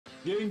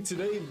Gang,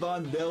 today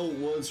VONDEL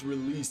was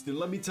released, and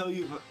let me tell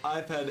you,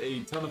 I've had a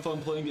ton of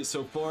fun playing it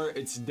so far.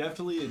 It's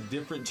definitely a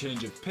different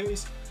change of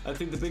pace. I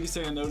think the biggest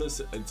thing I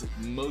noticed, it's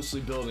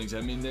mostly buildings. I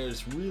mean,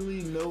 there's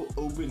really no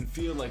open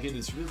field. Like, it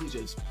is really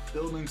just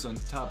buildings on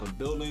top of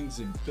buildings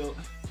and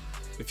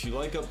if you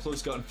like up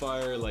close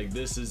gunfire, like,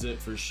 this is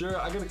it for sure.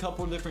 I got a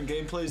couple of different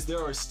gameplays.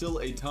 There are still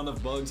a ton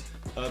of bugs.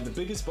 The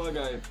biggest bug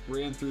I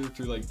ran through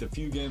like the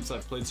few games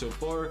I've played so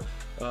far,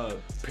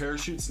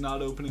 parachutes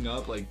not opening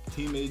up, like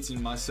teammates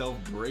and myself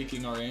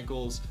breaking our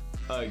ankles,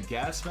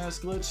 gas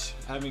mask glitch,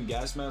 having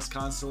gas mask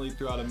constantly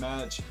throughout a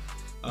match.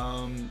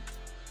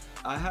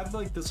 I have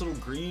like this little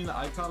green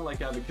icon,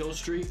 like I have a kill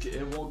streak.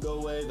 It won't go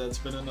away. That's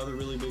been another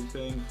really big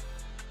thing.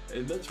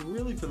 And that's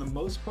really for the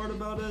most part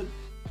about it.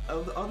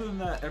 Other than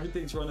that,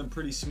 everything's running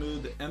pretty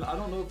smooth, and I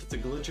don't know if it's a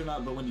glitch or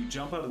not, but when you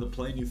jump out of the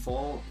plane, you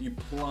fall, you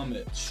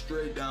plummet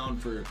straight down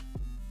for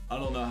I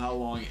don't know how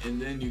long,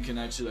 and then you can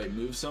actually like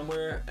move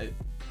somewhere. It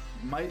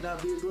might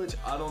not be a glitch,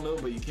 I don't know,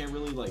 but you can't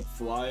really like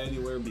fly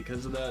anywhere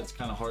because of that. It's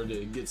kind of hard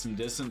to get some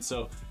distance.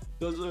 So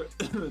those are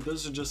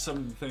those are just some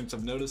of the things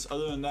I've noticed.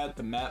 Other than that,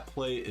 the map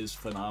play is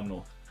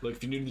phenomenal. Look,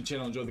 if you're new to the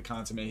channel, enjoy the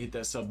content, man, hit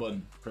that sub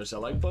button, press that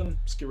like button,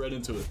 let's get right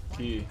into it.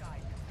 Key.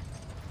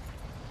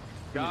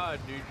 God,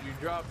 dude, you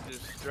dropped it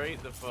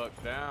straight the fuck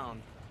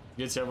down.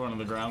 Gets everyone on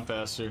the ground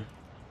faster.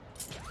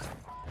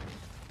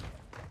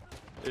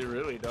 It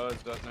really does,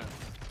 doesn't it?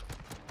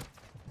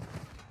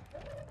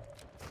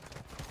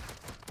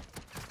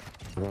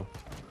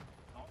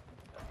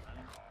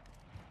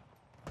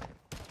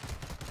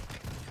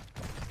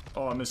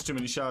 Oh, I missed too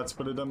many shots,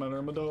 but it doesn't matter.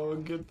 I'm a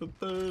dog. Get the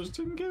thirst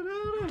and get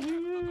out of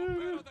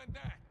here.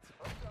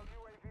 Hostile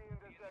UAV in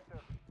this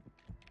sector.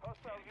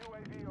 Hostile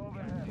UAV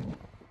overhead.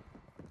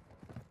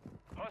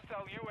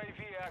 Hostile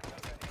UAV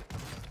active.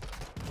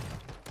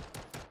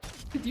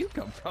 Did you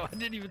come from? I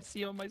didn't even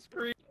see on my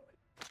screen.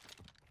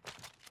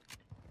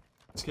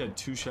 This guy had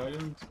 2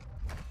 shotguns.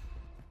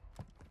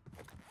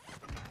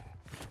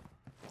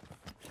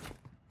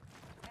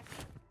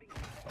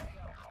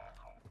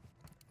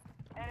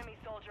 Enemy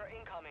soldier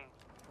incoming.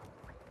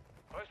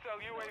 Hostile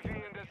UAV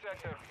in this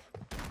sector.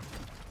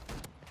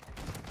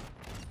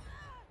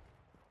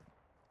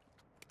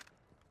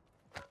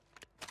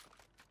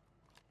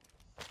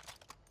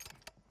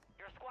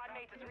 Your squad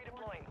mate is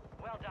redeploying.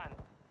 Well done.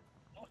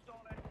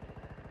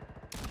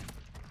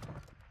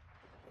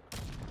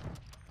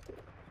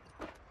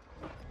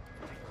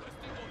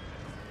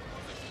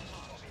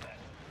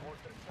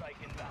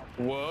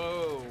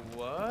 Whoa,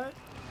 what?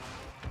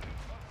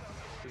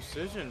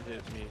 Precision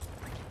hit me.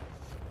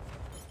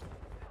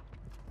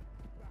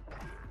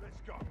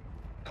 Let's go.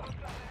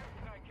 Hostile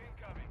airstrike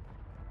incoming.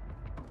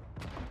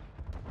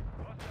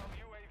 Hostile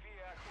UAV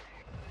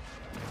active.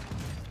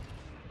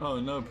 Oh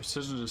no,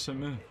 precision just hit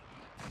me.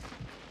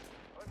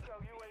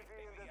 Hostile UAV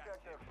in this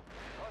sector.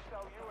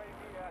 Hostile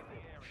UAV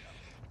active.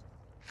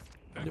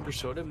 I never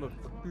saw that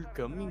motherfucker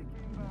coming.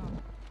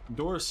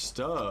 Door's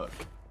stuck.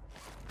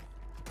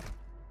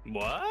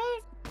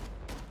 What?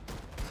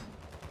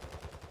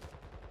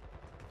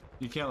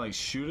 You can't like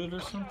shoot it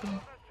or something?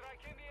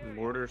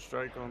 Mortar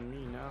strike on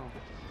me now.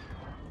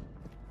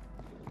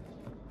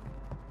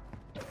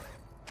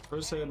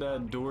 First they had to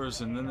add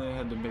doors and then they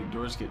had to make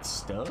doors get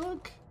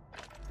stuck?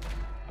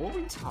 What are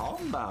we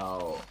talking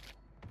about?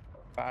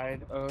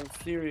 Side of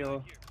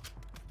cereal.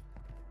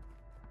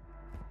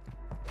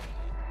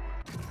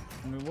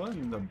 I mean, what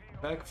in the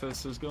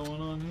breakfast is going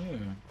on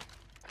here?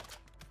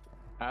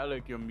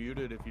 Alec, you're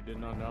muted if you did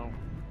not know.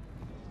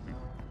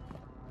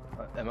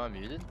 Am I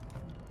muted?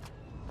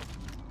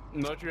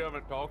 Not you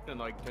haven't talked in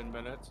like 10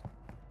 minutes.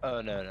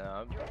 Oh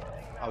no,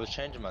 I was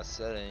changing my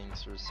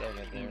settings for a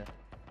second there.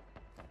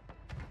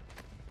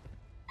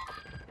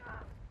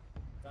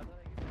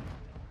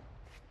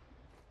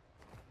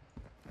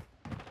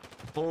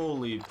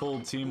 Holy full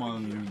team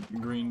on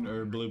green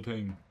or blue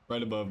ping,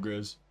 right above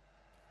Grizz.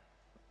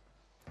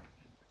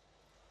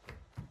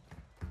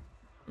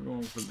 We're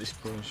going for this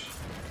push.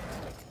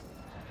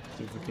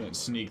 See if we can't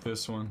sneak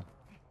this one.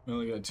 We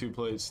only got 2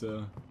 plates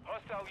though.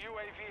 Hostile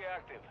UAV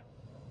active.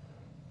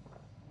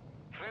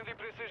 Friendly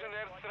precision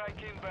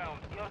airstrike inbound.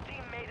 Your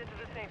team made it to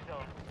the safe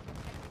zone.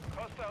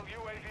 Hostile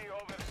UAV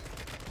over.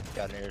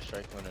 Got an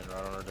airstrike winning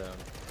right on her down.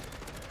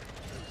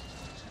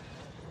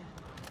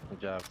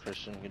 Good job,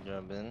 Christian. Good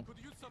job, Ben.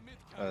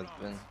 It's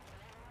Ben.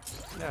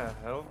 Yeah,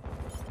 hell.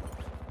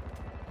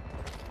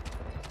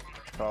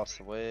 Across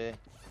the way.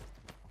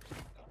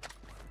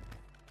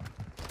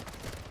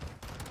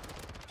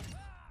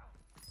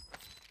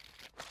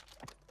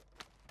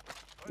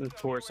 Of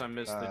course, I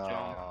missed the jump.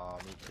 Aw,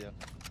 me too.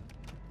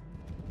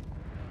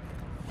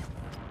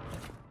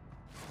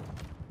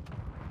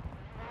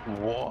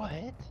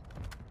 What?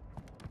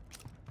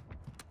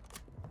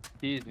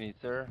 Excuse me,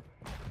 sir.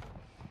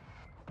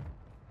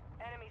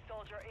 Enemy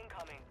soldier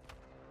incoming.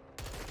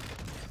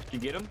 You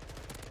get him?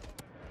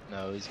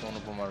 No, he's going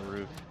up on my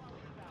roof.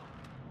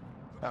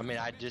 I mean,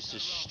 I just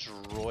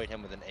destroyed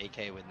him with an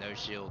AK with no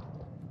shield.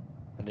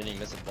 I didn't even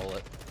miss a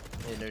bullet.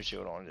 He had no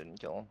shield on, didn't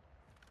kill him.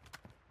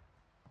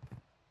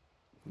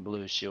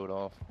 Blew his shield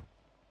off.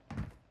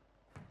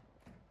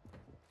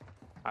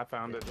 I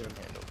found it. Didn't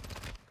handle.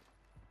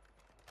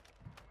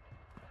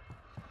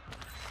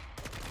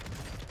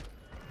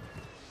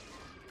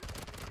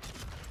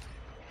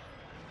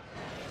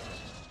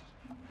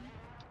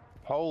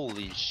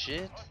 Holy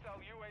shit. Hostile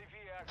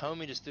UAV active.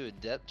 Homie just threw a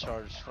depth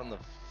charge from the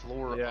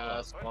floor Yeah, I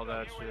up. saw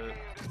that Hostile shit. UAV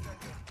in this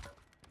sector.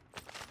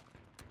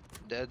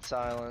 Dead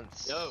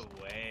silence. No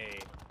way.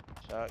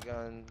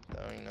 Shotgun,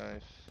 throwing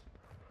knife.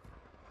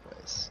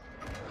 Nice.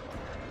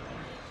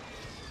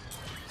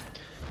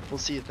 We'll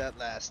see if that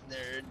lasts,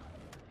 nerd.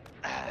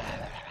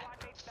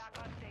 Squad mates back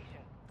on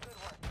station. Good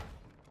work.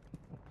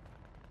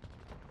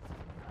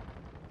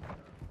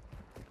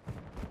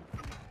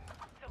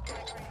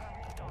 Supply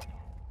crate restocked.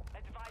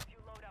 Advise you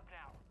load up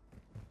now.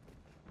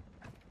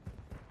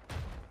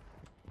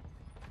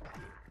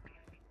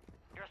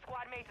 Your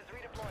squad mate is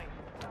redeploying.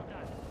 Well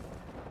done.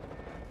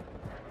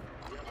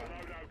 We have a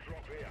loadout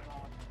drop here.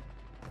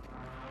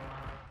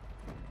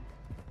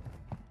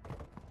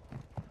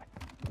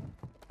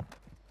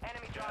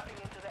 Enemy dropping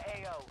into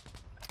the AO.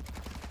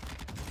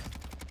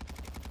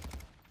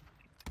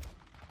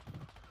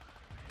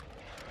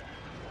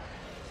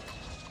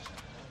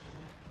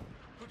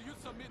 Could you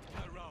submit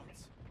my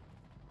rounds?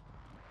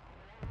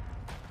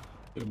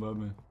 Get above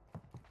me.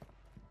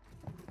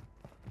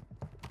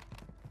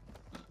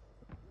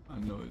 I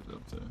know he's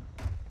up there.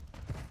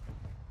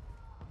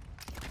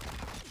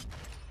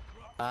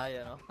 You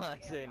know, I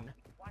seen.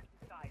 Watch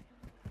the side.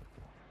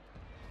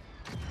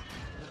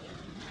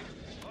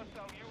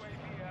 Hostile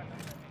UAV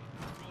active.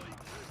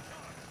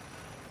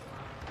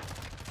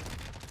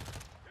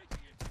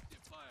 Taking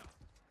effective fire.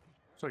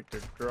 It's like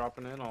they're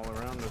dropping in all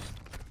around us.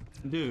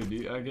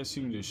 Dude, I guess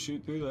you can just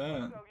shoot through that.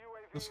 Hostile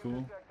UAV That's in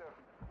cool. this sector.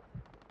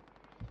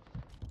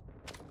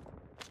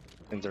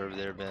 Things are over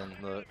there, Ben.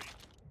 Look.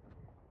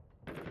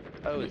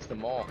 Oh, it's the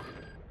mall.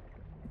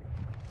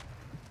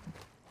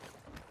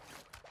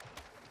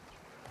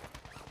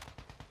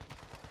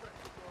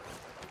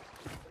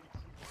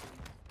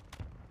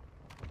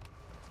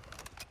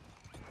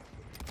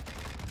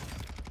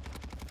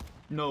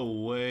 No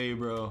way,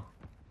 bro.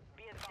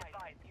 Be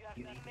advised, you have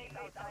teammates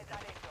outside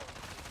that AO.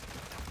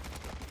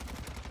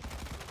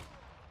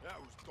 That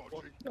was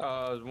dodgy.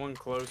 There's one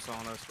close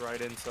on us,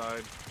 right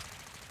inside.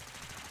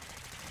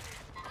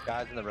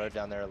 Guys in the road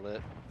down there are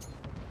lit.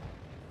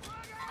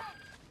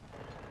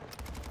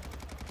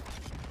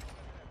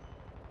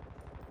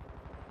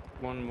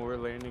 One more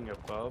landing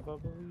above, I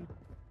believe.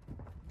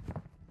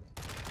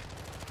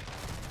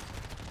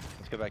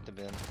 Let's go back to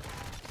Ben.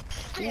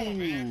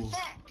 Ooh.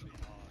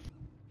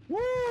 Woo!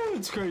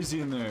 It's crazy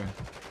in there.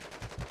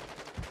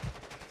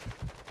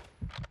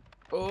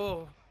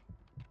 Oh,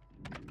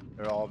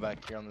 They're all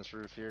back here on this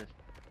roof here.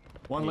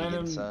 One You landing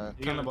inside.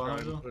 you kind of gonna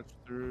try behind and you. push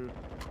through?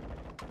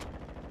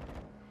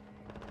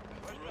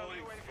 Hostile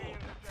UAV in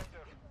this sector.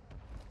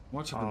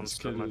 Watch out for this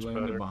so kid who much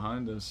landed better.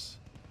 behind us.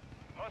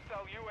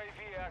 Hostile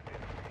UAV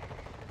active.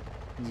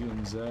 He's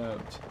getting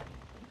zapped.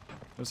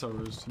 That's our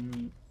his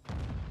teammate.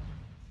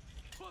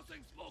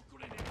 Tossing smoke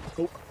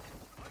grenade.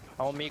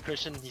 On me,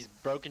 Christian. He's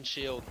broken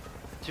shield.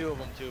 Two of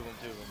them.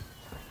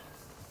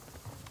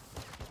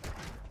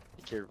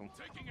 Be careful.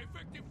 Taking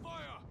effective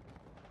fire.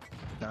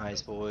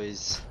 Nice,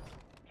 boys.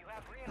 You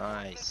have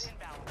reinforcements Nice.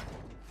 inbound.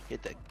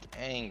 Get the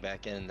gang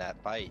back in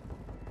that fight.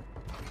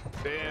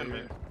 Damn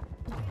it.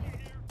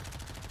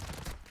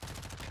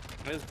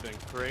 It's been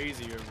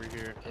crazy over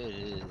here. It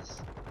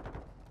is.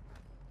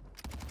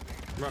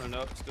 Running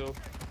up still.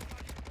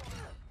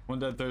 One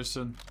dead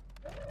Thurston.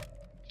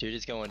 Dude,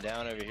 it's going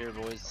down over here,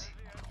 boys.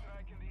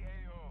 Airstrike in the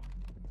AO.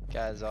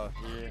 Guys off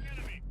here.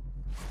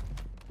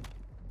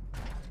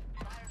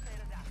 Fire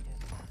sale is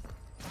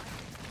active.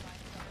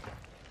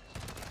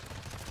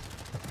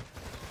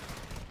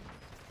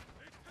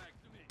 They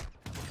tagged me.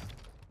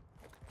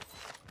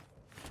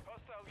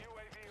 Hostile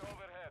UAV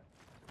overhead.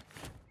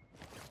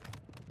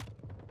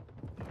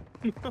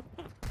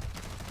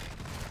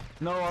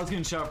 No, I was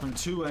getting shot from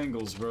two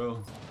angles,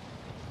 bro.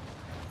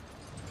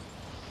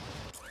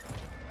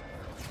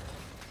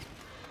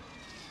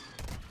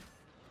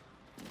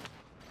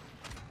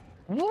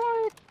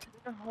 What?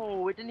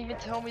 No, it didn't even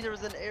tell me there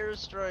was an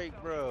airstrike,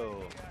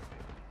 bro.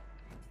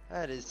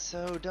 That is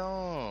so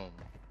dumb.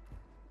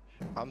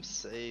 I'm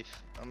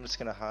safe. I'm just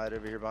gonna hide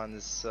over here behind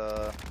this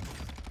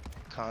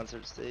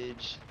concert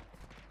stage.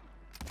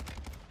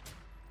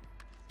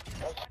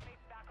 Squad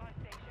mates back on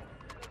station.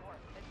 Good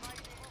work. Advise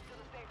you move to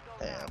the safe zone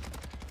now.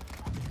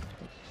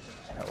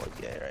 Damn. That was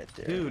gay right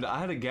there. Dude, I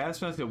had a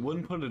gas mask that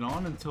wouldn't put it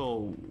on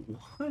until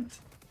what?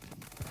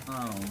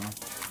 I don't know.